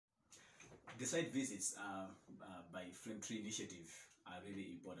The site visits by Flame Tree Initiative are really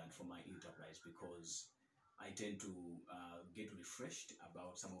important for my enterprise because I tend to get refreshed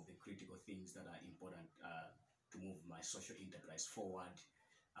about some of the critical things that are important to move my social enterprise forward.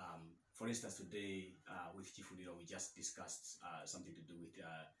 For instance, today with Chief Uliro, we just discussed something to do with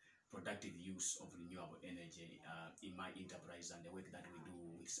productive use of renewable energy in my enterprise and the work that we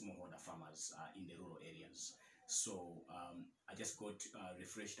do with smallholder farmers in the rural areas. So I just got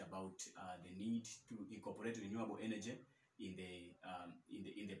refreshed about the need to incorporate renewable energy in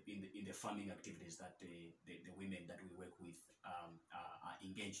the farming activities that the women that we work with are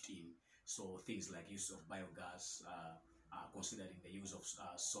engaged in. So things like use of biogas, considering the use of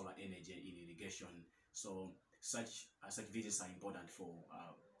solar energy in irrigation. So such visits are important for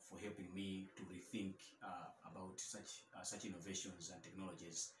helping me to rethink about such innovations and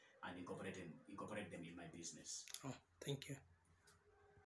technologies and incorporate them in my business. Oh, thank you.